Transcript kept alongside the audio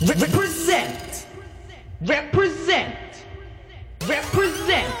Represent.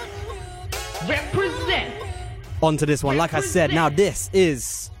 Represent. Represent. On to this one. Like I said, now this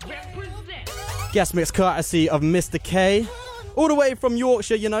is guest mix courtesy of MistaKay. All the way from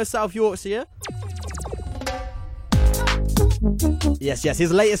Yorkshire, you know, South Yorkshire. Yes,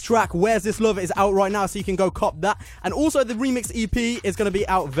 his latest track, Where's This Love, is out right now, so you can go cop that. And also the remix EP is going to be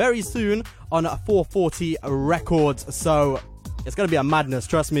out very soon on 440 Records. So it's going to be a madness,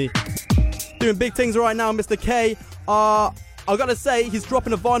 trust me. Doing big things right now, MistaKay. I've got to say, he's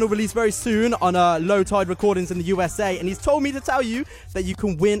dropping a vinyl release very soon on Low Tide Recordings in the USA, and he's told me to tell you that you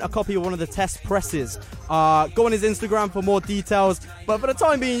can win a copy of one of the test presses. Go on his Instagram for more details, but for the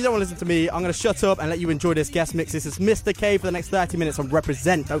time being, you don't want to listen to me. I'm going to shut up and let you enjoy this guest mix. This is MistaKay for the next 30 minutes on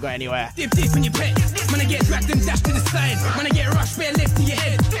Reprezent. Don't go anywhere. Dip in your pet. Man, I get dragged and dashed to the side. Man, I get rushed, bare left to your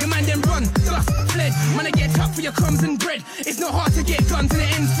head. The man then run, dust, fled. Man, I get up for your crumbs and bread. It's not hard to get guns and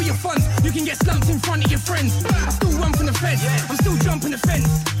it ends for your funds. You can get slumped in front of your friends. I still run from the feds. I'm still jumping the fence.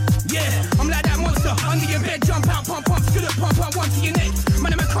 Yeah, I'm like that monster. Under your bed, jump out, pump, scoot up, pump, one to your neck.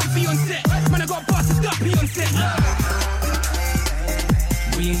 Man, I'm a comfy on set. Man, I got busted up, on set.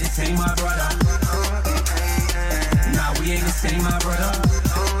 We ain't the same, my brother. Nah, we ain't the same, my brother.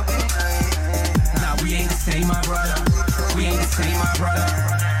 Nah, we ain't the same, my brother. We ain't the same, my brother.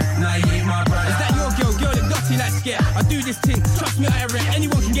 Nah, you ain't my brother. Is that your girl that dirty like scare? I do this thing, trust me, I rap.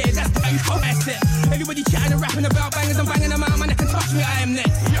 Anyone can get it, that's the asset. Everybody chatting and rapping about bangers, I'm banging them out, man, they can touch me, I am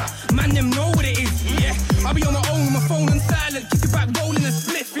next. Man, them know what it is, yeah. I'll be on my own, my phone on silent, kick it back, rolling a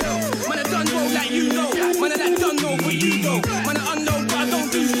spliff, yo. Man, I done roll like you know. Man, I like done know what you know. Man, I unknown, but I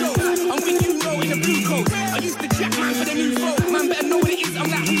don't do shows. I'm with you know in the blue coat. I used to jack man for the new flow. Man, better know what it is, I'm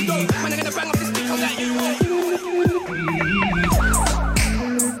like who don't. Man, I'm gonna bang off the stick, I'm like you know.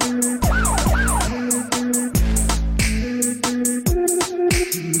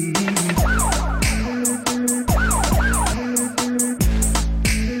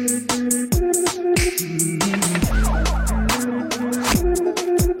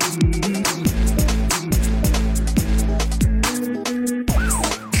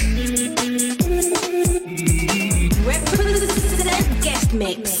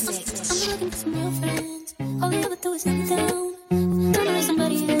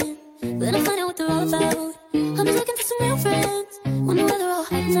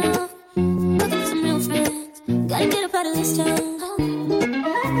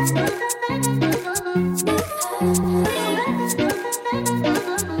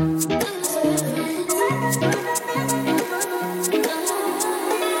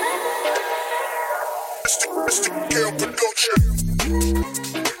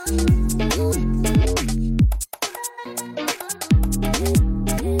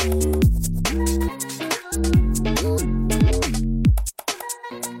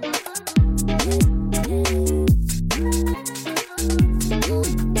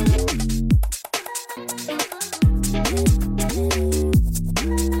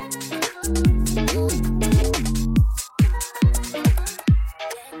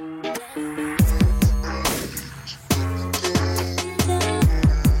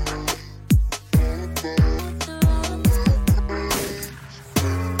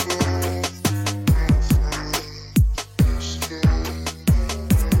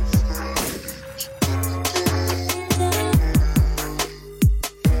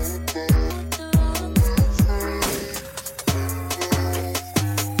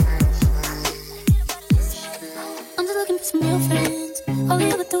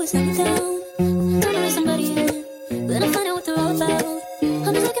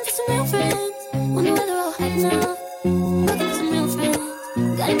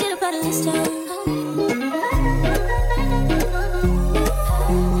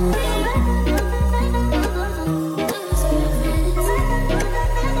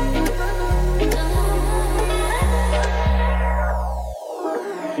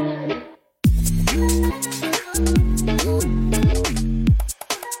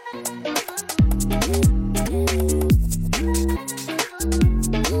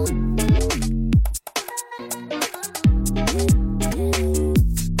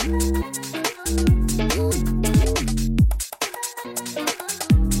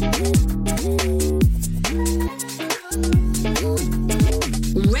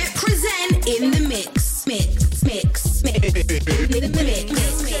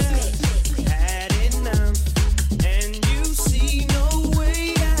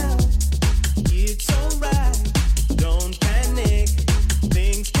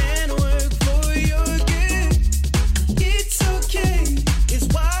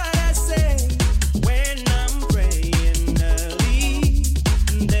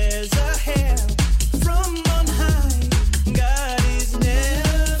 There's a hell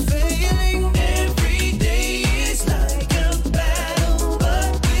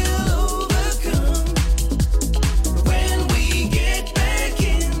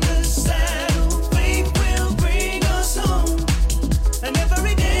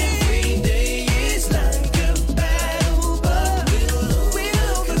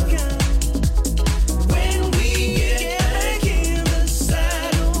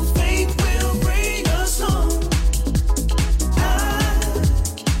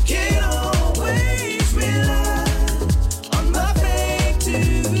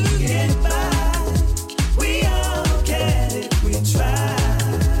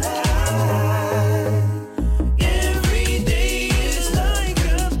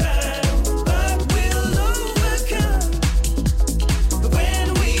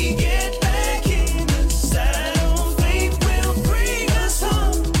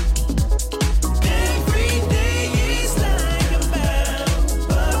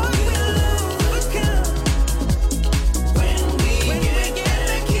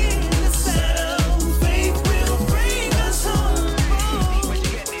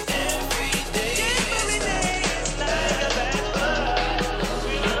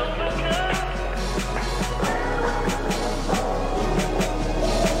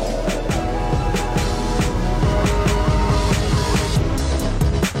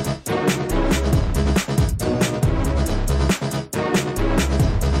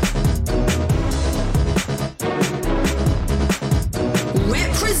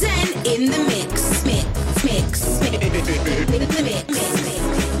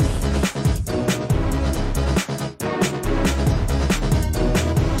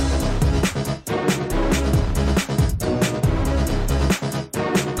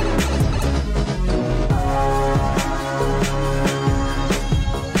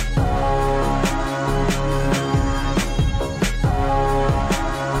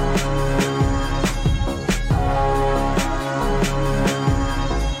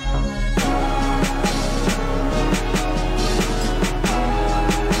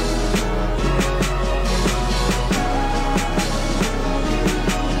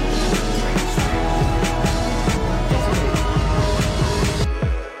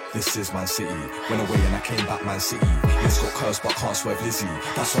city. It's got curves but can't swerve Lizzie.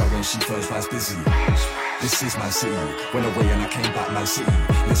 That's why when she first man's busy. This is Man City. Went away and I came back Man City.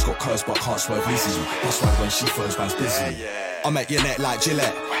 It's got curves but can't swerve Lizzie. That's why when she first man's busy. I'm at your neck like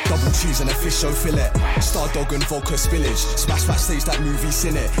Gillette. Double cheese and a fish show fillet. Star dog and vodka spillage. Smash stage that movie,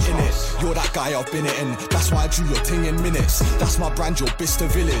 in it. You're that guy I've been it in. That's why I drew your thing in minutes. That's my brand, your Bicester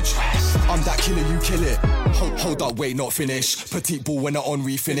Village. I'm that killer, you kill it. Hold up, wait, not finished. Petite ball when I on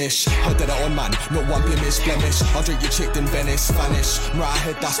refinish. Heard that I on man, not one blemish. I'll drink your chick in Venice, Spanish. Right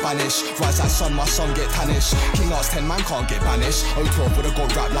head, that's Spanish. Rise that sun, my son get tannish. King Arts 10 man can't get banished. 012 would've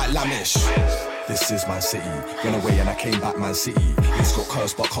got rap like Lamish. This is Man City. Went away and I came back Man City. It's got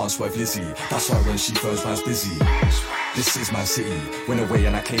curves but can't swerve Lizzie. That's why when she first man's busy. This is Man City. Went away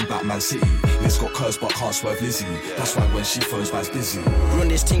and I came back Man City. It's got curves but can't swerve Lizzie. That's why when she first man's busy. Run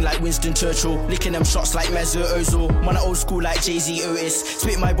this thing like Winston Churchill. Licking them shots like Mesut Ozil. Man old school like Jay-Z Otis.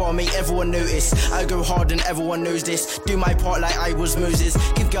 Spit my bar, make everyone notice. I go hard and everyone knows this. Do my part like I was Moses.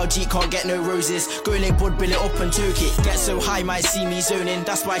 Give girl G, can't get no roses. Go link bud, bill it up and toke it. Get so high, might see me zoning.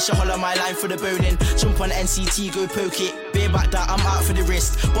 That's why she holler my line for the boning. Jump on NCT, go poke it. Beer back that, I'm out for the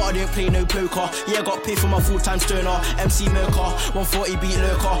wrist. But I don't play no poker. Yeah, I got paid for my full-time stoner. MC Merker, 140 beat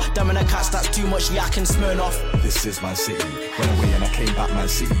lurker. Damn and a cats, that's too much, yeah, I can smurn off. This is Man City. Went away and I came back Man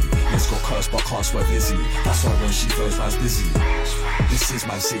City. It's got curves but can't swerve Lizzie. That's why when she first man's busy. This is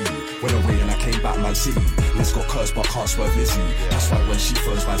Man City. Went away and I came back Man City. It's got curves but can't swerve Lizzie. That's why when she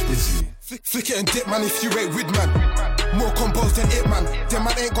first man's busy. Flick it and dip, man, if you ain't with, man. More combos than it, man. Them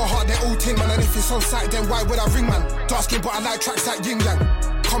man ain't got heart, they're all tin, man. And if it's on site, then why would I ring, man? Dark skin, but I like tracks like Yin Yang.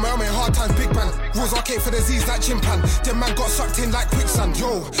 Come out, man, hard times, big man. Rules arcade for the Z's like Chimpan. Them man got sucked in like quicksand.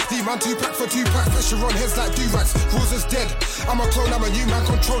 Yo, these man 2-pack for 2-pack. Pressure on heads like do-rags. Rules is dead. I'm a clone, I'm a new man.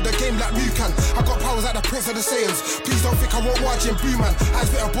 Control the game like Mukan. I got powers like the Prince of the Saiyans. Please don't think I won't watch him, boo, man.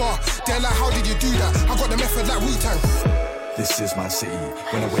 Eyes bit a bar. They're like, how did you do that? I got the method like Wu-Tang. This is Man City.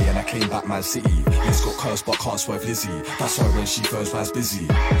 Went away and I came back Man City. It's got curves but can't swerve Lizzie. That's why when she first man's busy.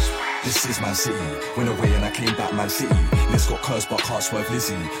 This is Man City. Went away and I came back Man City. It's got curves but can't swerve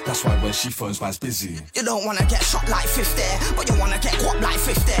Lizzie. That's why when she phones man's busy. You don't wanna get shot like 50, but you wanna get guap like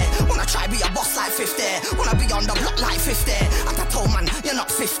 50. Wanna try be a boss like 50. Wanna be on the block like 50. And I told man, you're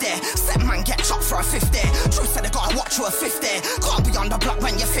not 50. Said man, get shot for a 50. True said I gotta watch you a 50. Can't be on the block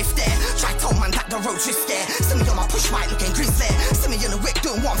when you're 50. Try told man that the road's risky. See me on my push bike looking grizzly. See me in the wick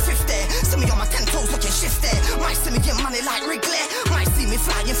doing 150. See me on my 10 toes looking shifty. Might see me get money like Wrigley. Might see me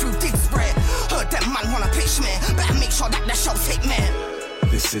flying through dig spread. Heard them man wanna pitch me. Better make sure that the shows hit me.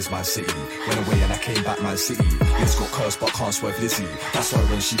 This is Man City. Went away and I came back Man City. It's got curves but can't swerve Lizzie. That's why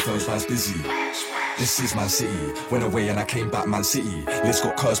when she phones man's busy. This is Man City. Went away and I came back Man City. It's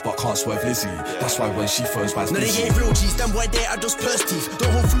got curves but can't swerve Lizzie. That's why when she phones man's busy. No, they ain't real G's, them boy they are just purse teeth.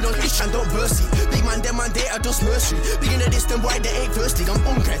 Don't hold food on fish and don't burst it. Big man, them man they are just mercy. Beginning of this, them boy they ain't thirsty. I'm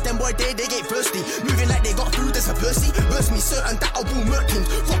hungry, them boy they ain't thirsty. Moving like they got food, there's a Percy. Burst me certain that I'll boom Merkins.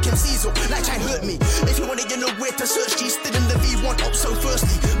 Rockin' Caesar, like try hurt me. If you want it, you know where to search G. Still in the V1 up so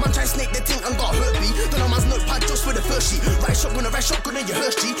thirsty. Man try snake the thing and got hurt me. Don't know man's notepad just for the first sheet. Right shotgun and you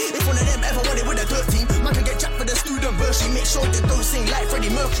hurt G. If one of them ever wanted with a dirt team, man can get jacked for the student verse. Make sure they don't sing like Freddie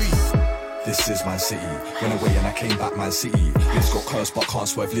Mercury. This is Man City. Went away and I came back Man City. It's got curves but can't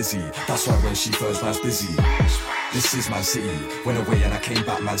swerve Lizzie. That's why when she first man's busy. This is Man City. Went away and I came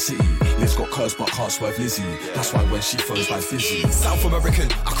back Man City. It's got curves but can't swerve Lizzie. That's why when she first man's busy. South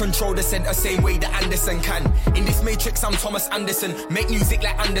American, I control the center same way that Anderson can. In this matrix I'm Thomas Anderson. Make music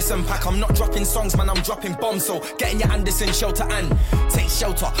like Anderson Paak. I'm not dropping songs, man, I'm dropping bombs. So get in your Anderson shelter and take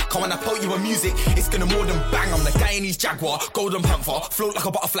shelter. Come on, I put you on music, it's gonna more than bang. I'm the guy in his Jaguar, Golden Panther. Float like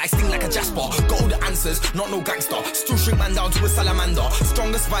a butterfly, sting like a Jasper. Got all the answers, not no gangster. Still shrink man down to a salamander.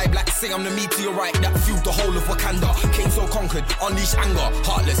 Strongest vibe, like say I'm the meteorite that fueled the whole of Wakanda. Came so conquered, unleash anger.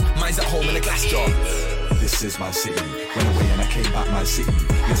 Heartless, minds at home in a glass jar. This is Man City. Went away and I came back Man City.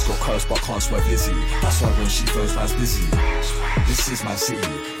 It's got curves but can't swerve Lizzie. That's why when she first man's busy. This is Man City.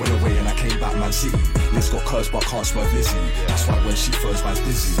 Went away and I came back Man City. It's got curves but can't swerve Lizzie. That's why when she first man's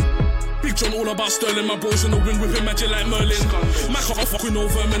busy. Big John all about Sterling, my bros in the wind whipping magic like Merlin. Mac off fucking no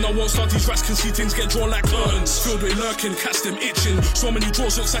vermin, I won't start these rats can see things get drawn like curtains. Filled with lurking, cats them itching. So many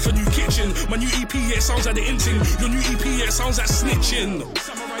drawers looks like a new kitchen. My new EP, yeah, it sounds like the inting. Your new EP, yeah, it sounds like snitching.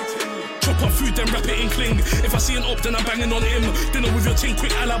 Chop up food, then wrap it in cling. If I see an op, then I'm banging on him. Dinner with your ting,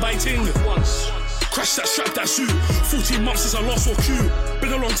 quick alibi ting. Crash that strap, that suit. 14 months since I lost or queue.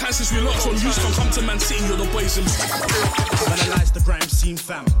 Been a long time since we locked on use. Can't come to Man City, you're the boys in. Analyze the grime scene,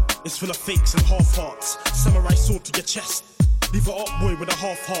 fam. It's full of fakes and half hearts. Samurai sword to your chest. Leave it up, boy, with a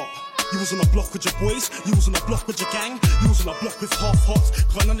half heart. You was on a block with your boys, you was on a block with your gang, you was on a block with half hearts.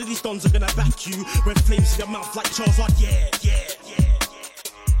 Cause none of these dons are gonna back you. When flames in your mouth like Charles Hart, yeah.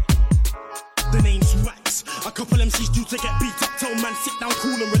 The name's Wax. A couple MCs due to get beat up. Tell man sit down,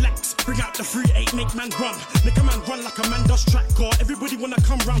 cool and relax. Bring out the 3-8, make man run. Make a man run like a man does track car. Everybody wanna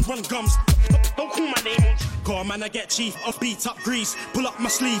come round, run gums. Don't call my name on car, man I get chief. Off beat up grease, pull up my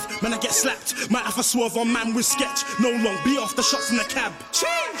sleeve. Man I get slapped, might have a swerve on man with sketch. No long, be off the shot from the cab.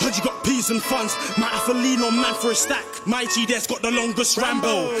 Heard you got peas and funds, might have to lean on man for a stack. My G there's got the longest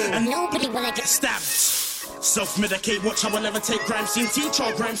Rambo, and nobody wanna get stabbed. Self-medicate, watch how I levitate. Grime scene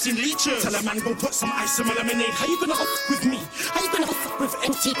teacher, grime scene leecher. Tell a man go put some ice in my lemonade. How you gonna fuck with me? How you gonna fuck with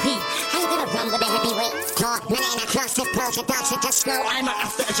MTP? How you gonna run with a heavyweight? Caught man in a class of person, that's it, just slow. I might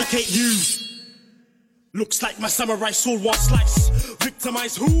have to educate you. Looks like my samurai sword was slice.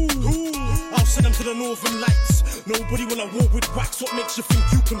 Victimize who? I'll send them to the northern lights. Nobody wanna walk with Wax. What makes you think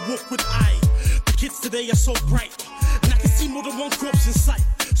you can walk with I? The kids today are so bright, and I can see more than one corpse in sight.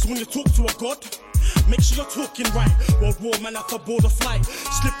 So when you talk to a god, make sure you're talking right. World War man at the border flight.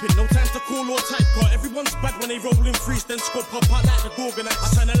 Slipping, no time to call or type. Car everyone's bad when they roll in freeze. Then squad pop out like the Gorgonite. I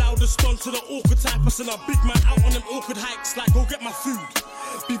turn the loudest on to the awkward type. I send a big man out on them awkward hikes. Like go get my food.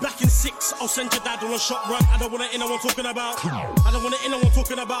 Be back in 6, I'll send your dad on a shot run. I don't wanna hear no one talking about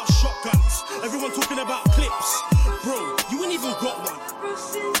shotguns. Everyone talking about clips. Bro, you ain't even got one.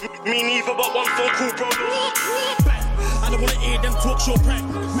 Me neither, but one phone call, bro. Bang. I don't wanna hear them talk short prank.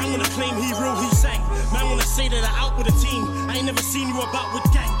 Man wanna claim he real, he sang. Man wanna say that I'm out with a team. I ain't never seen you about with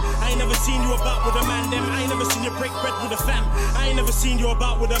gang. I ain't never seen you about with a man them. I ain't never seen you break bread with a fam. I ain't never seen you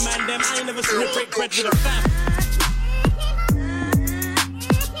about with a man them. I ain't never seen you break bread with a fam.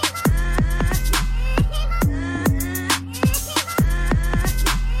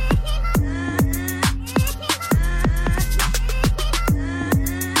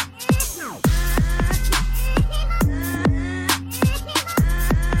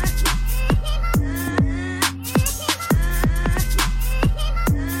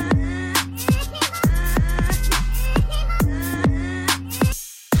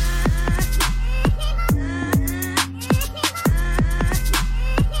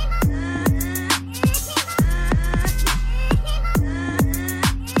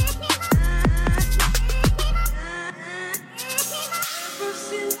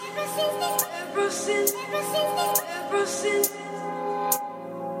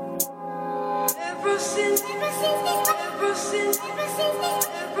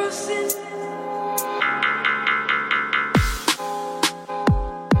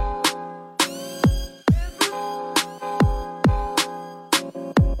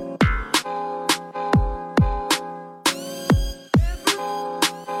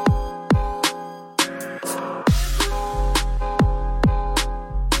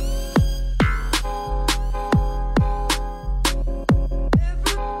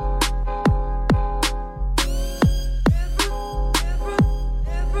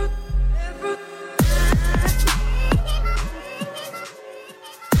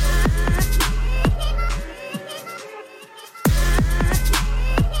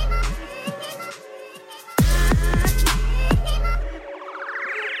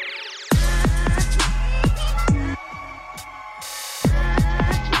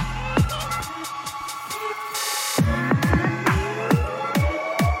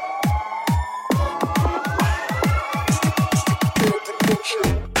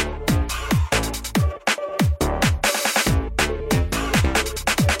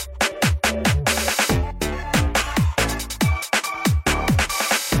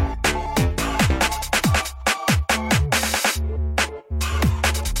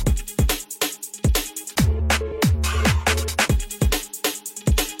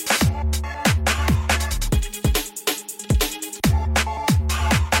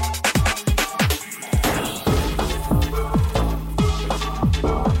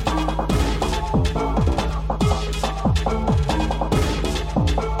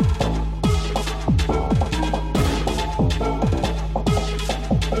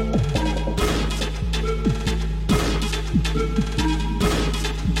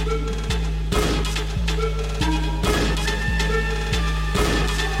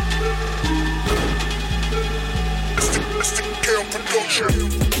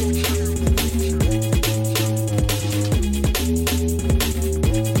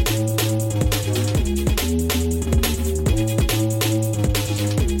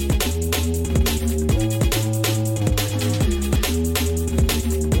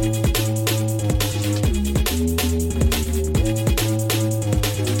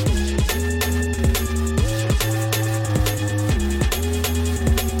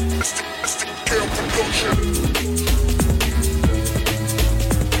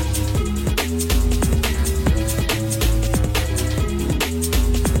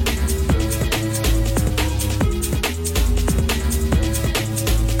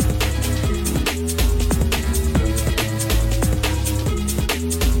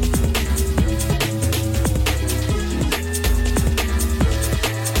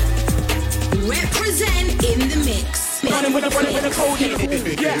 Reprezent in the mix. Running with the code.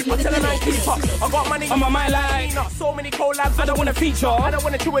 Yeah, I tell them I keep up. I got money on my mind like not so many collabs. I don't want to feature. I don't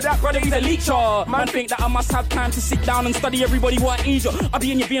want to chew it up. Brother, he's a leecher. Man think that I must have time to sit down and study everybody what easier. I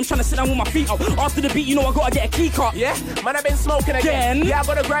be in your BM trying to sit down with my feet up. After the beat, you know I gotta get a key cut. Yeah, man, I've been smoking again. Yeah, I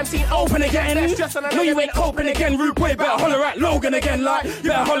got a gram scene open again. No, you ain't open again. Rude boy, better holler at Logan again. Like,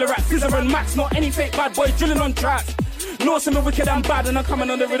 better holler at Fizzer and Max. Not any fake bad boys drilling on tracks. Know something wicked and bad, and I'm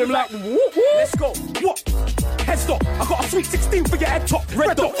coming on the rhythm like whoop whoop. Let's go. What? Head stop. I got a sweet 16 for your head top.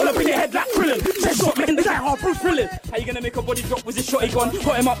 Red dot all up in your head like Krillin. Chest shot making the guy hard proof thrilling. How you gonna make a body drop? Was it shotty gone?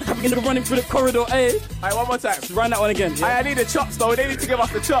 Got him up, having him running through the corridor. Hey. Alright, one more time. Run that one again. Yeah. I need the chops though. They need to give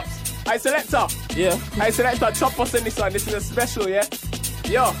us the chops. Hey, selector. Yeah. Hey, selector. Chop us in this one. This is a special, yeah.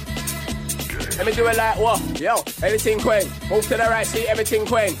 Yo. Let me do it like what? Yo, everything quang. Move to the right, see everything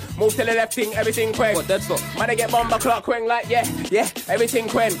quang. Move to the left, thing, everything quang. What, dead stop? Man, I get bomber clock quang like, yeah, everything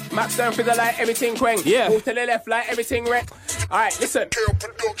quang. Max down for the light, everything quang. Yeah. Move to the left, like everything wreck. Alright, listen.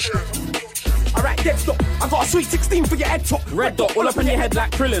 Alright, dead stop. I got a sweet 16 for your head top. Red dot all up in your head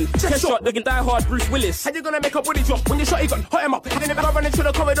like Krillin. Chest shot, looking die hard, Bruce Willis. How you gonna make a body drop when you shot? You got hot him up. Then if I run into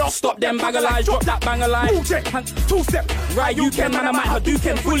the corridor, stop them bag of lies, drop that bang of lies. Two step, right? You can, man. I might have Duke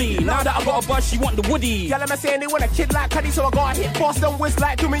and fully. Now that I got a buzz, she want the Woody. Y'all am saying they want a kid like Cuddy, so I gotta hit fast and whiz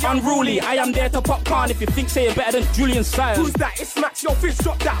like do me unruly. I am there to pop can if you think say it better than Julian Sire. Who's that? It's Max. Yo, Fizz,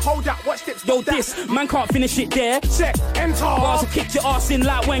 drop that, hold that, watch tips. Yo, this man can't finish it there. Check, enter. Bars will kick your ass in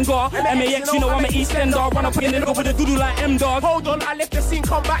like Wenger. MAX, you know I'm an East Ender. Run up in and over the doodle like M-Dog. Hold on, I left the scene,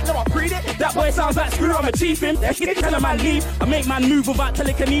 come back, now I breed it. That boy sounds like screw, I'm a chief him. They tell him I leave. I make man move without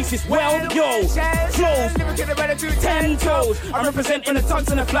telekinesis. Well, yo, flows, 10 toes. I represent in the tugs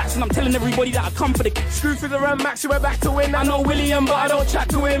and the flats, and I'm telling everybody that I come for the screw through the run, Max, you were back to win. I know William, but I don't chat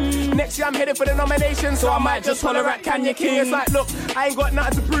to him. Next year I'm headed for the nomination, so I might just holler at Kanye King. It's like, look, I ain't got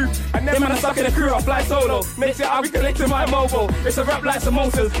nothing to prove. And then man, I'm stuck in the crew, I fly solo. Next year I'll be collecting my mobile. It's a rap like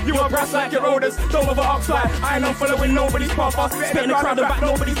samosas. You are brass like your orders. Don't over upside. I ain't following nobody's path. I spit in the crowd about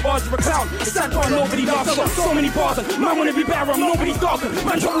nobody's bars. You're a clown. It's that car, nobody laughs. I got so many bars. And man wanna be better, I'm nobody's darker.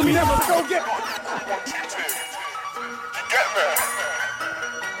 Man trouble me never. Go get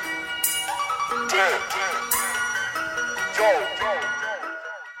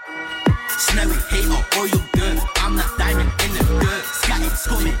Snowy, hater, all you dirt. I'm that diamond in the dirt. Scatty,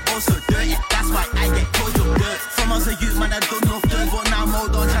 scumming, also dirty. That's why I get called your dirt. From I was a youth, man, I don't know dirt. But now I'm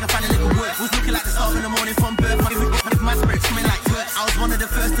old on trying to find a little word. Was looking like the start in the morning from birth. My spirit swimming like dirt. I was one of the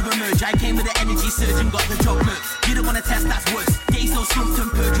first to emerge. I came with the energy surge and got the job hurt. You don't want to test, that's worse. Days so slumped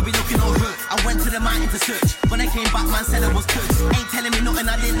and purge, you'll be looking all hurt. I went to the mountain to search. When I came back, man said I was cursed. Ain't telling me nothing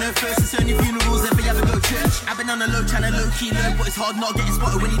I didn't know first. It's only funerals if I ever go church. I've been on the low trying to low-key learn, but it's hard not getting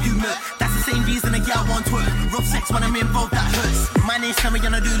spotted when you do murk. That's the same reason a gal won't twerk. Rough sex when I'm involved, that hurts. My name's Sammy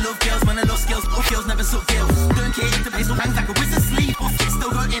and I do love girls. Man, I love skills, but girls never suck girls. Don't care if the place will hangs like a wizard sleep. Or it's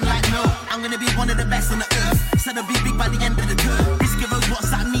still hurting like no. I'm gonna be one of the best on the earth. Said I'll be big by the end of the term. Risky Rose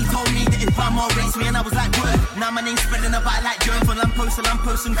WhatsApp me, told me that if I'm all race me, and I was like, word. Now my name's spreading about like germ from lamppost to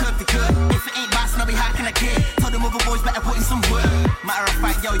lamppost and curb to curb. If it ain't bass, now be how can I care? Tell them other boys better put in some work. Matter of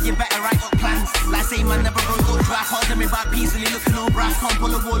fact, yo, you better write up plans. Like say man never wrote up draft. Hard me about peacefully looking all brass. Can't pull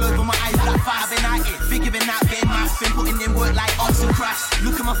a wall over my eyes like fire. I've been at it, figuring out getting mass. Been putting in work like arts and crafts.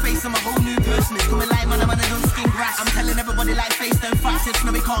 Look at my face, I'm a whole new person. It's coming like man, I'm on a done skin grass. I'm telling everybody like face them facts. If no,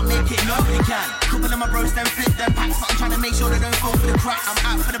 we can't make it, nobody can. Couple of my bros then flip them packs. But I'm trying to make sure they don't fall for the cracks. I'm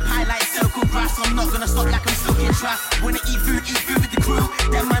out for the pie like circle grass. So I'm not gonna stop like I'm stuck in trash. Wanna eat food with the crew.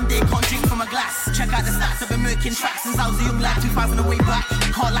 Them man, they can't drink from a glass. Check out the stats, I've been murking tracks since I was a young lad, 2000 away back.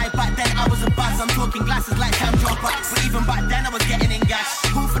 Can't lie, back then I was a buzz. I'm talking glasses like Cam drawbacks. But even back then I was getting in gas.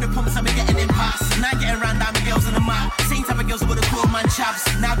 Pull for the pumps, I've been getting in pass. Now getting round down the girls on the map. Same type of girls would've called man chavs.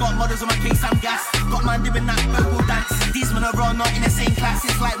 Now got models on my case, I'm gas. Got man doing that vocal dance. These men are all not in the same class.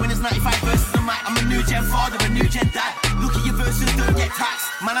 It's like when it's 95 versus the mic. I'm a new gen father, a new gen dad. Look at your verses, don't get taxed.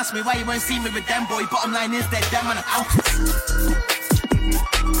 Man ask me why you won't see me with them, boy. Bottom line is that them man are out.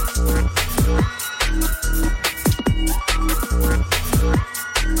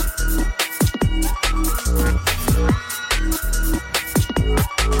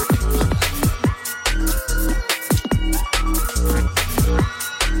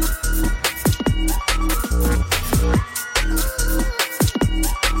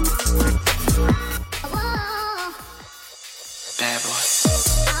 Bad boy.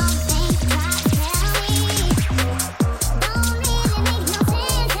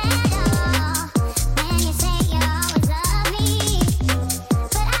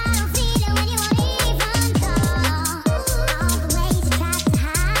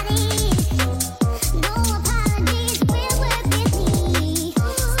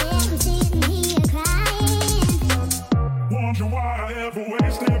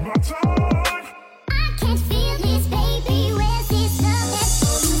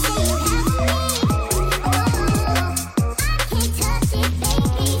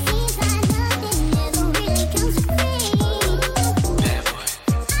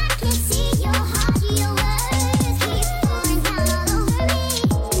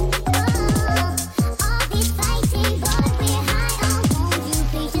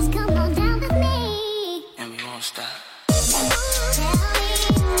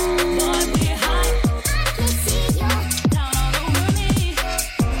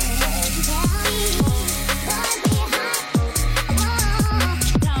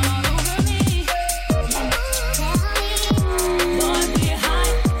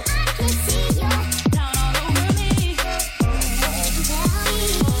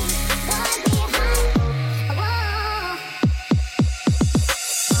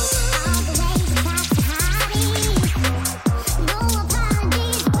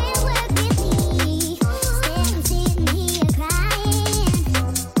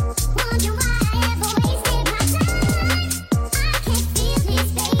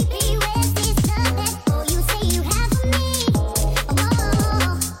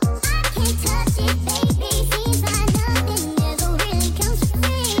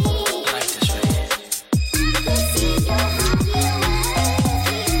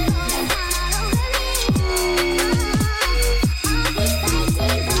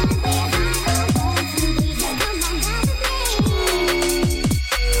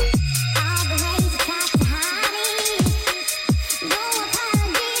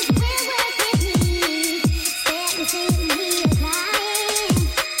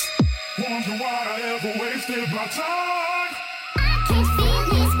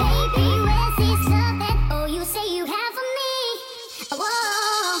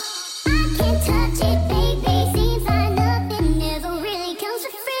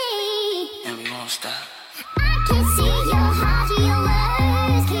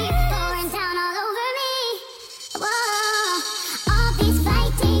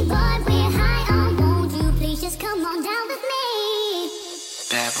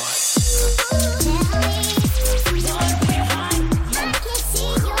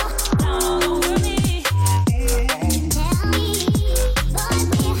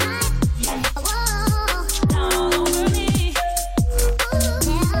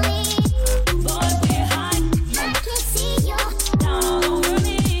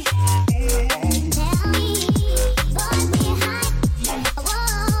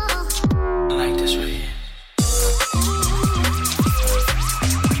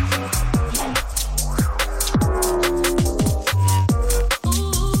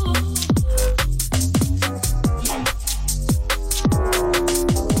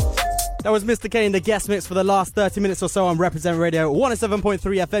 That was MistaKay in the guest mix for the last 30 minutes or so on Reprezent Radio 107.3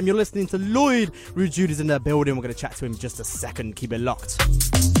 FM. You're listening to Lloyd. Rude Jude is in the building. We're going to chat to him in just a second. Keep it locked.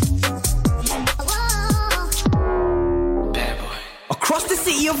 Across the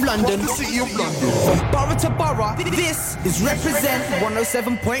city of London, from borough to borough, this is Reprezent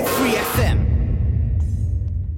 107.3 FM.